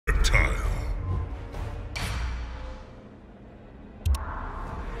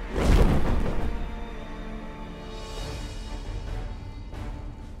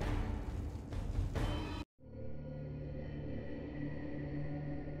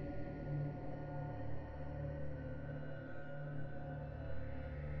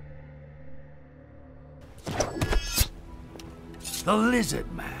Catch the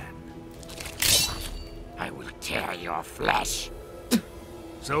lizard man. I will tear your flesh.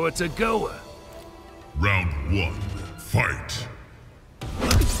 So it's a goer. Round 1, fight!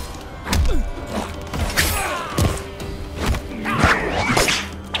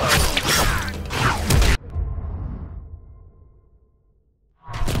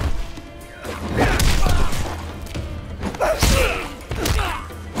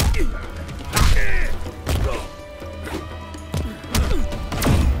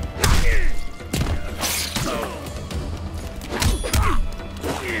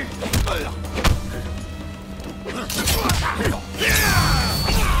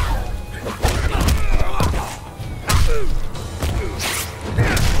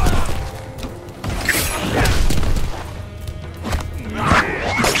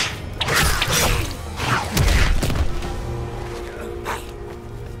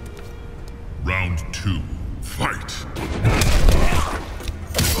 Round 2, fight!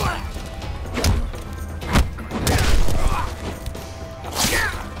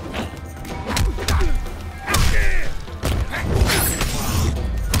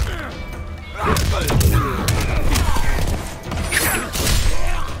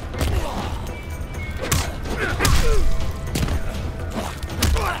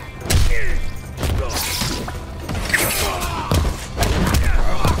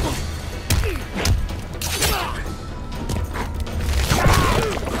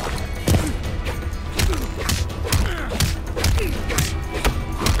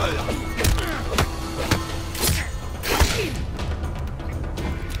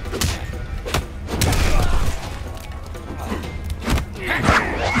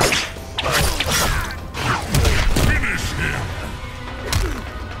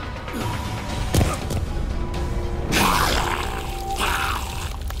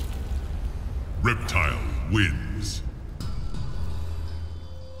 Reptile wins.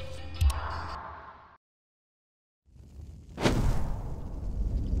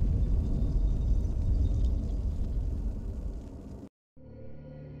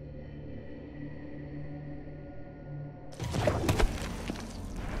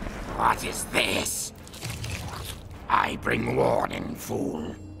 What is this? I bring warning,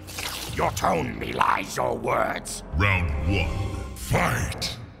 fool. Your tone belies your words. Round 1,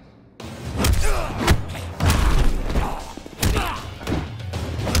 fight!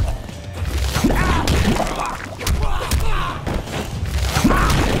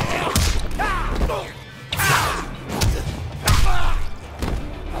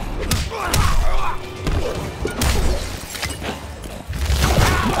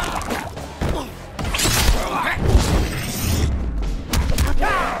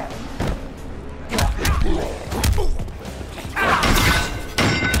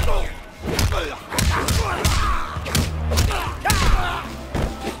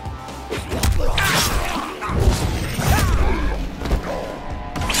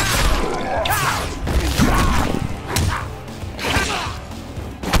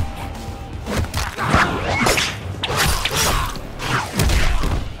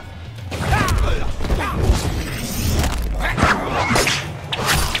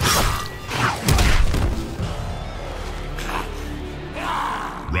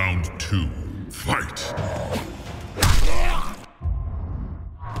 Round 2, fight!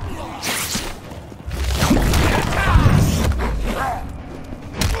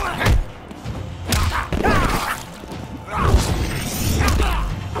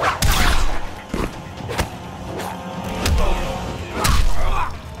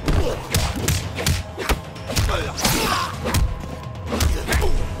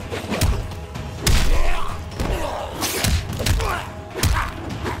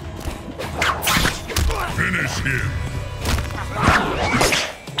 Finish him!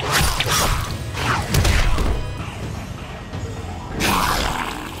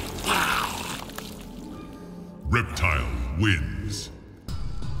 Reptile wins.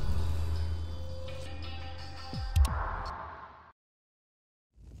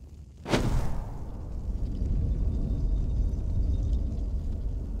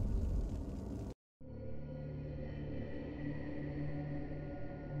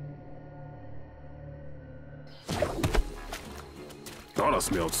 Thought I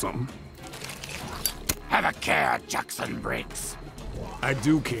smelled something. Have a care, Jackson Briggs. I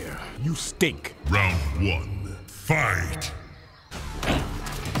do care. You stink. Round 1, fight!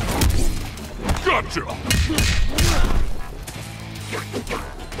 Gotcha!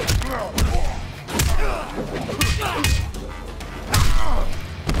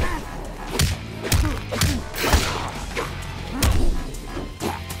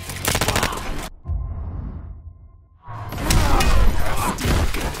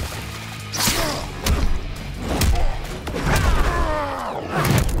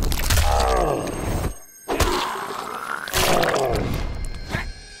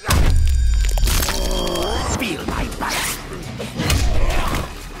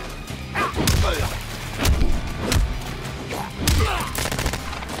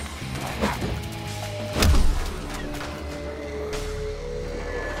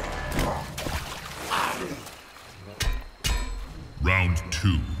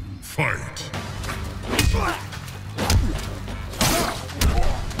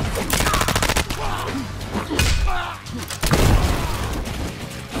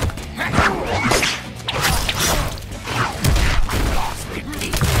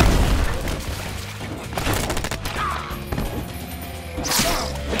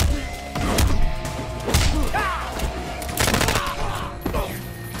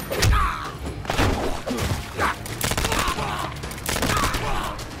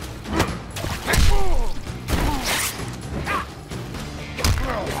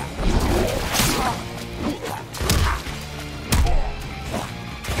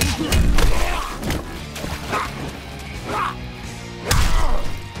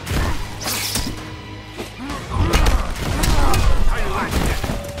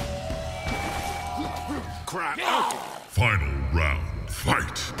 Final round,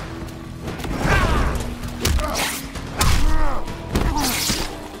 fight!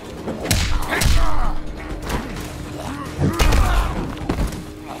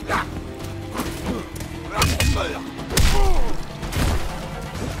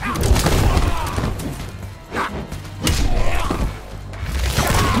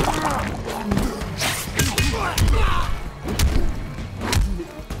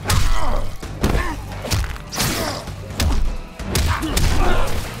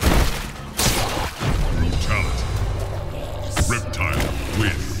 Reptile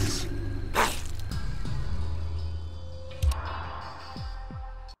wins.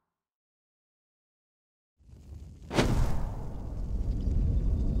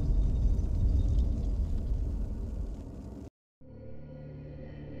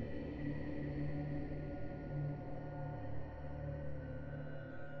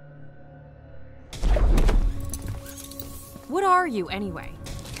 What are you, anyway?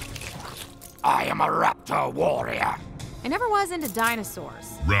 I am a raptor warrior. I never was into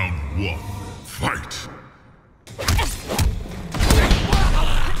dinosaurs. Round 1, fight!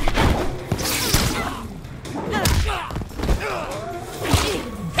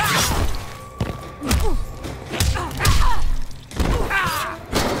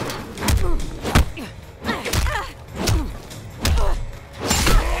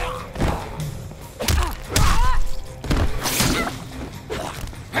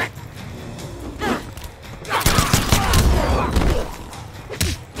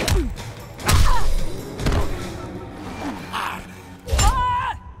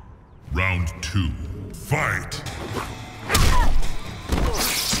 Round 2, fight!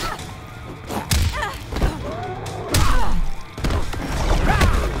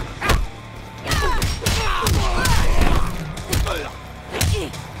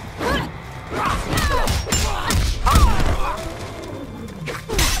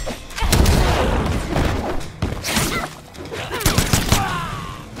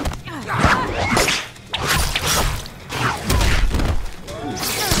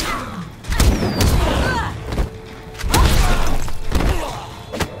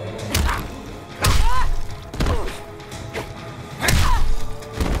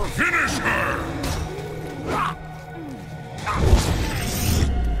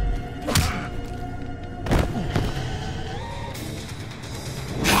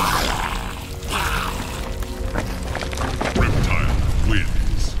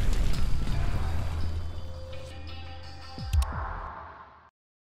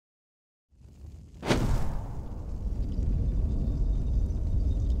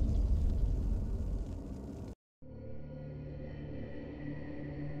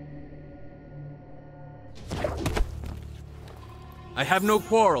 I have no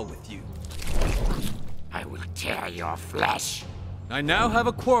quarrel with you. I will tear your flesh. I now have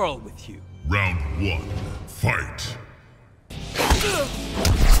a quarrel with you. Round 1, fight!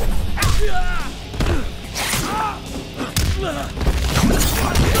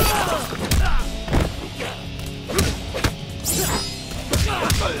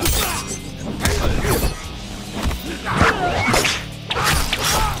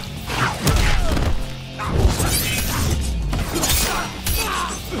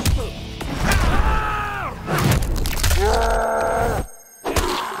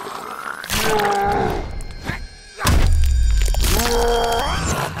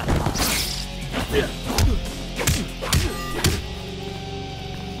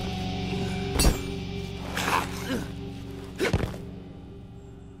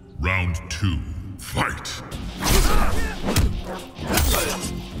 Round 2, fight!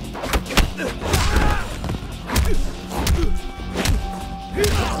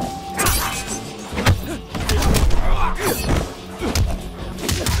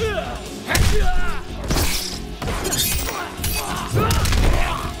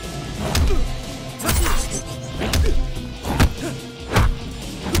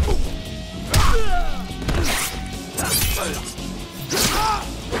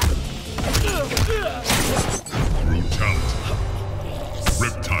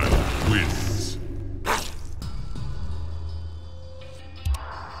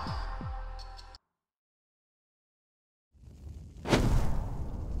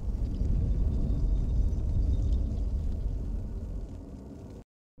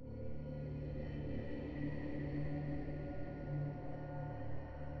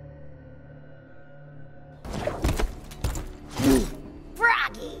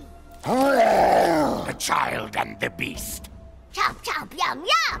 child and the beast. Chop chop yum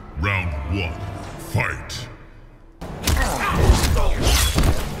yum! Round one, fight.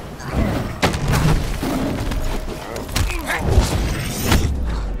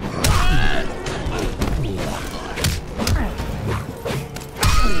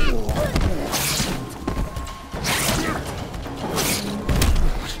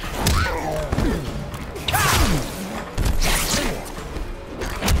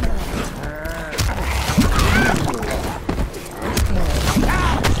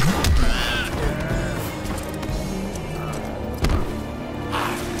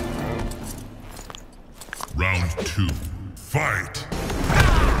 Round two, fight!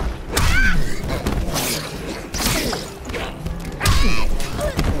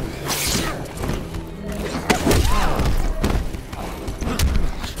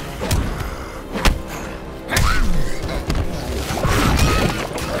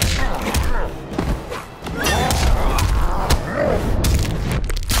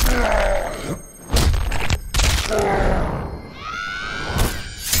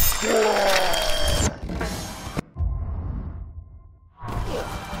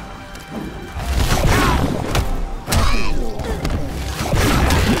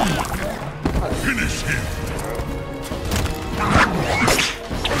 Finish him!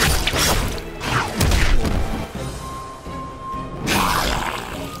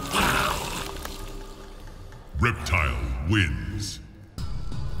 Reptile wins.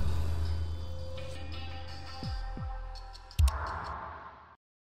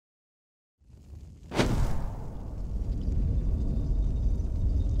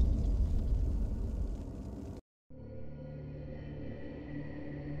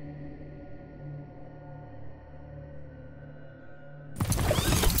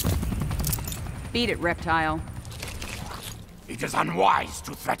 Beat it, Reptile. It is unwise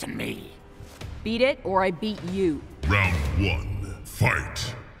to threaten me. Beat it, or I beat you. Round one,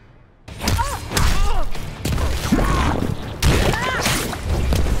 fight!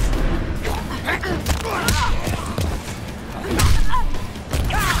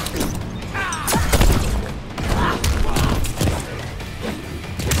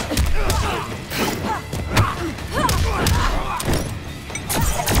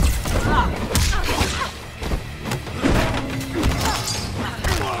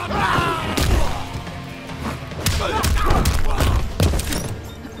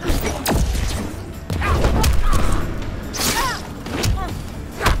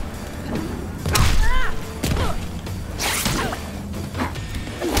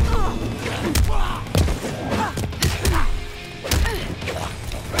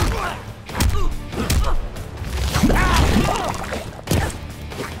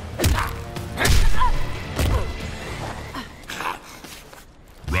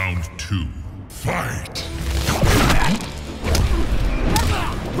 Round two, fight!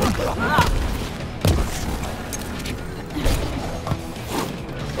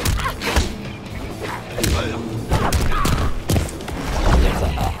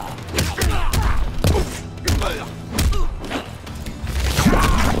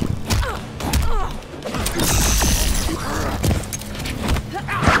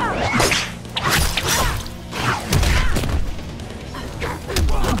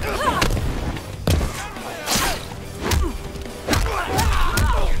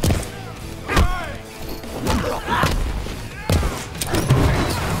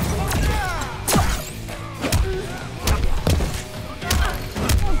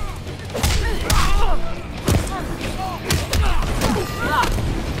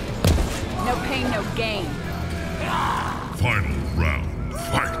 No pain, no gain. Final round,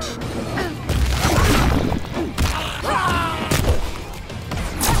 fight!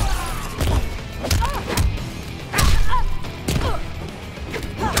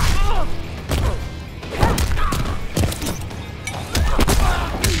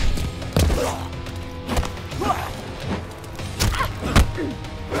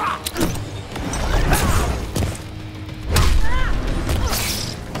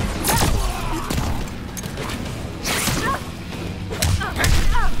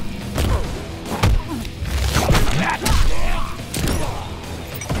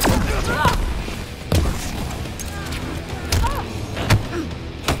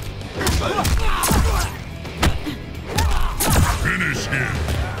 Finish him!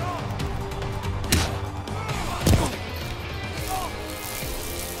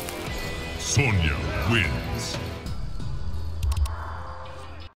 Sonya wins.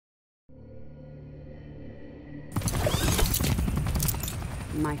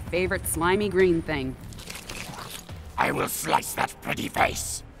 My favorite slimy green thing. I will slice that pretty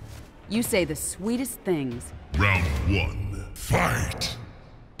face. You say the sweetest things. Round 1. Fight!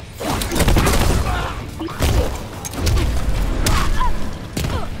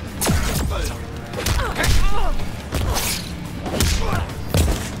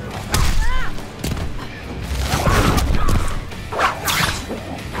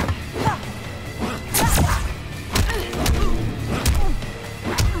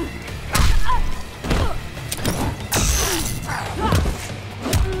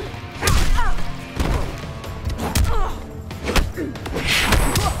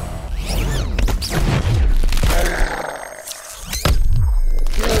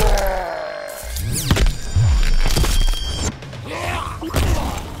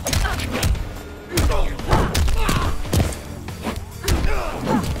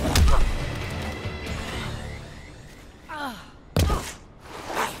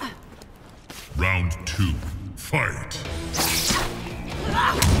 Round 2. Fight!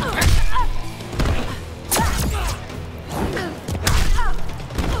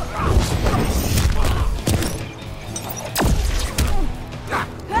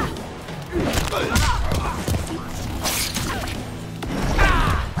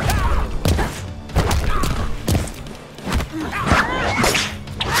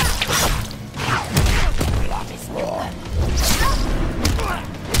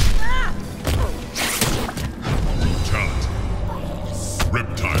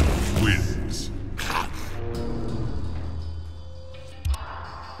 Reptile wins.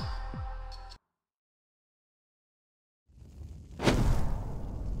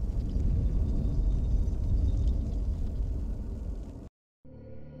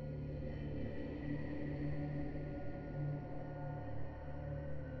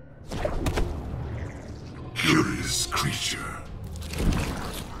 Curious creature.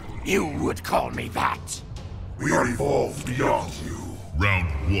 You would call me that? We are evolved beyond you. Round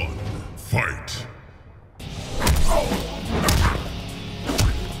 1. Fight!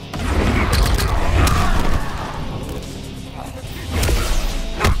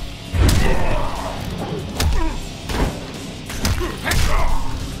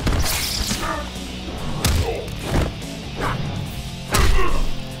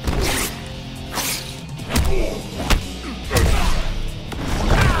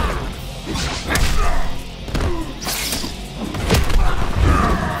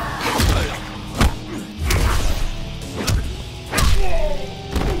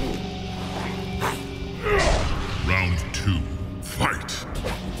 Round 2. Fight!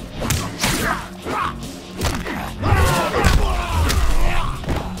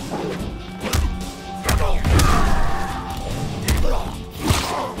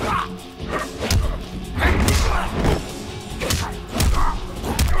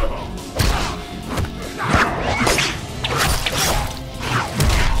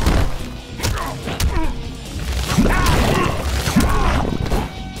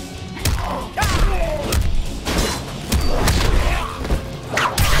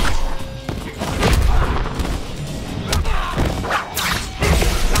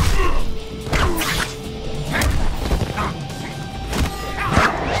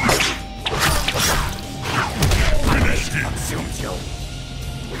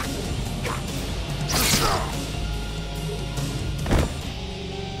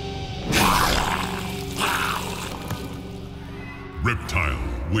 Reptile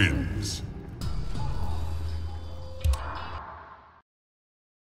wins.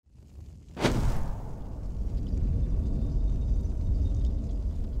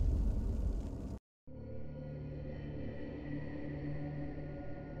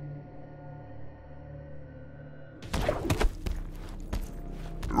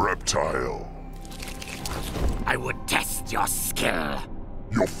 Reptile. I would test your skill.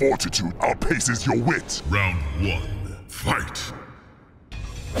 Your fortitude outpaces your wit. Round 1. Fight!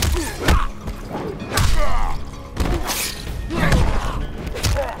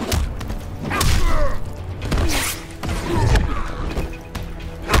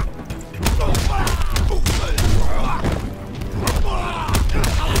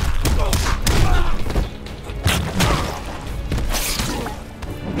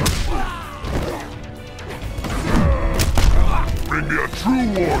 Bring me a true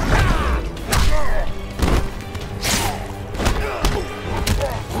warrior.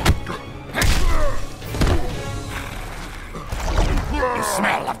 You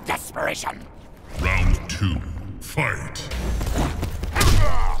smell of desperation. Round 2. Fight!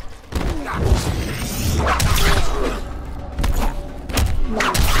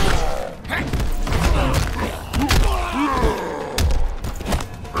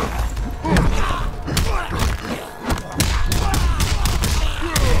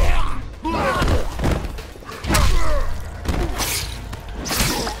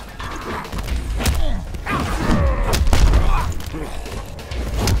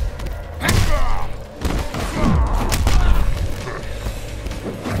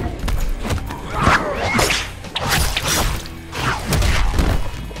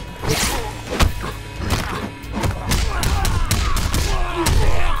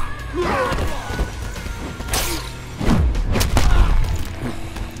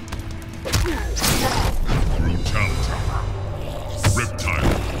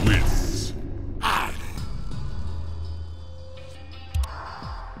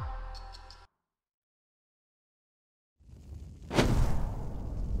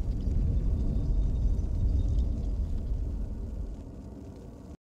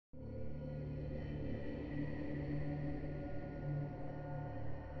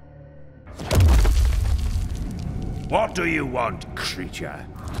 What do you want, creature?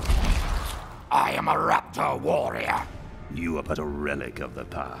 I am a raptor warrior. You are but a relic of the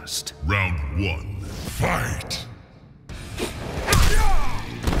past. Round 1. Fight!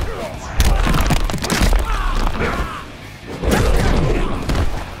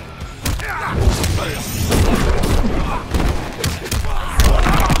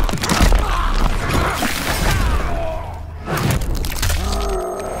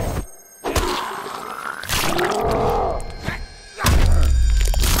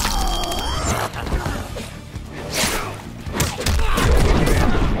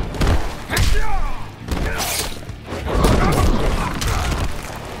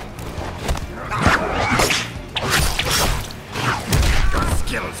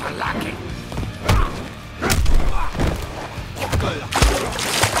 Skills are lacking.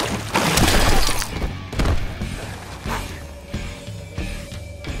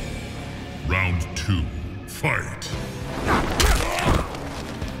 Round 2. Fight!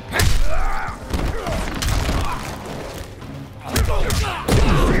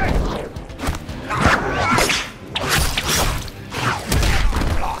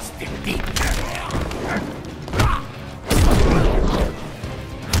 Lost him deep.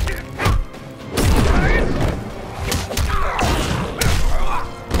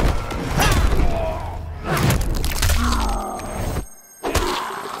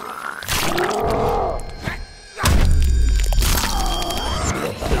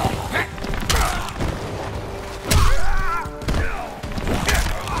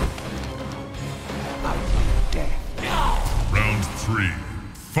 Round 3.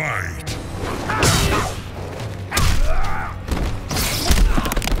 Fight!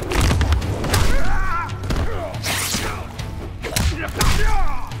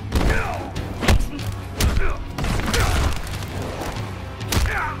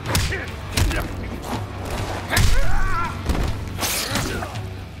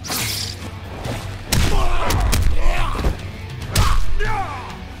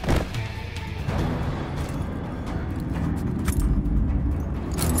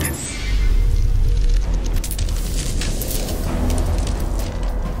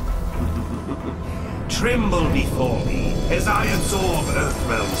 Tremble before me as I absorb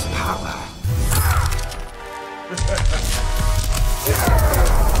Earthrealm's power.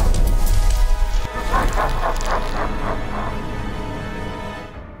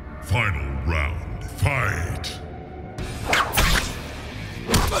 Final round. Fight!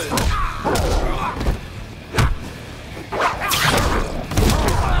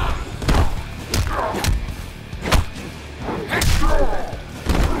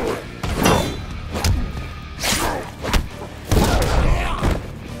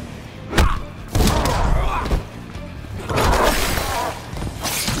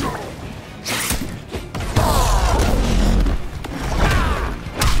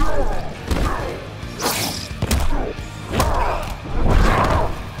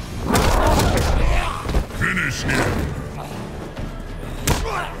 Finish him!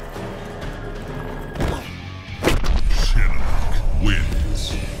 Shinnok wins.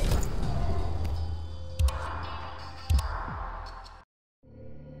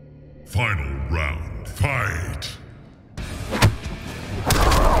 Final round. Fight!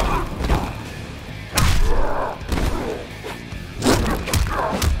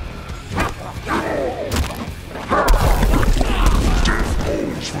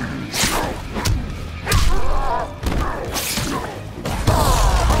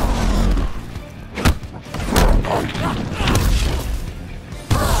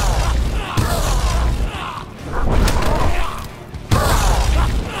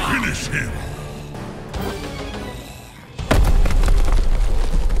 Finish him!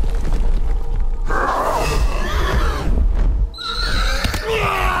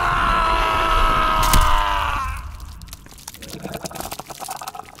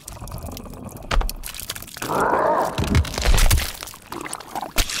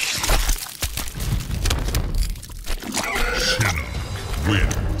 Shinnok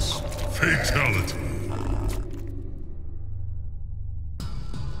wins. Fatality.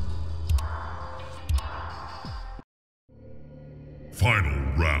 Final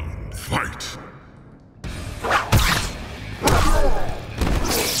round. Fight!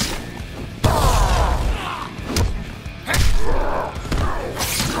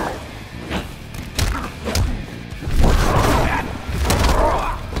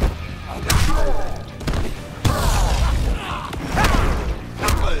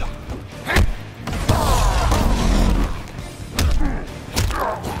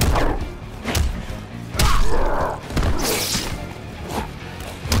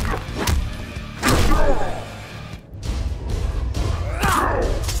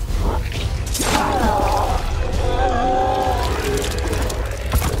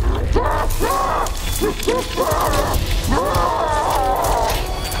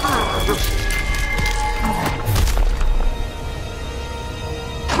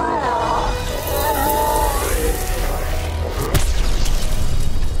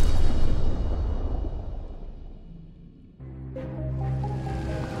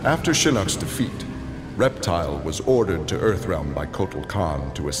 After Shinnok's defeat, Reptile was ordered to Earthrealm by Kotal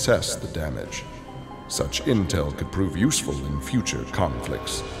Khan to assess the damage. Such intel could prove useful in future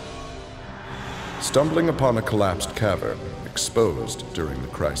conflicts. Stumbling upon a collapsed cavern, exposed during the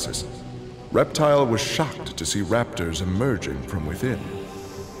crisis, Reptile was shocked to see raptors emerging from within.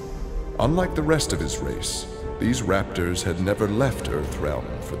 Unlike the rest of his race, these raptors had never left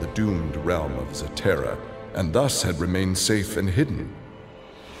Earthrealm for the doomed realm of Zaterra, and thus had remained safe and hidden.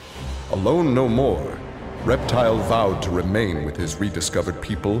 Alone no more, Reptile vowed to remain with his rediscovered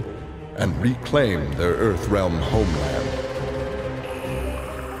people and reclaim their Earthrealm homeland.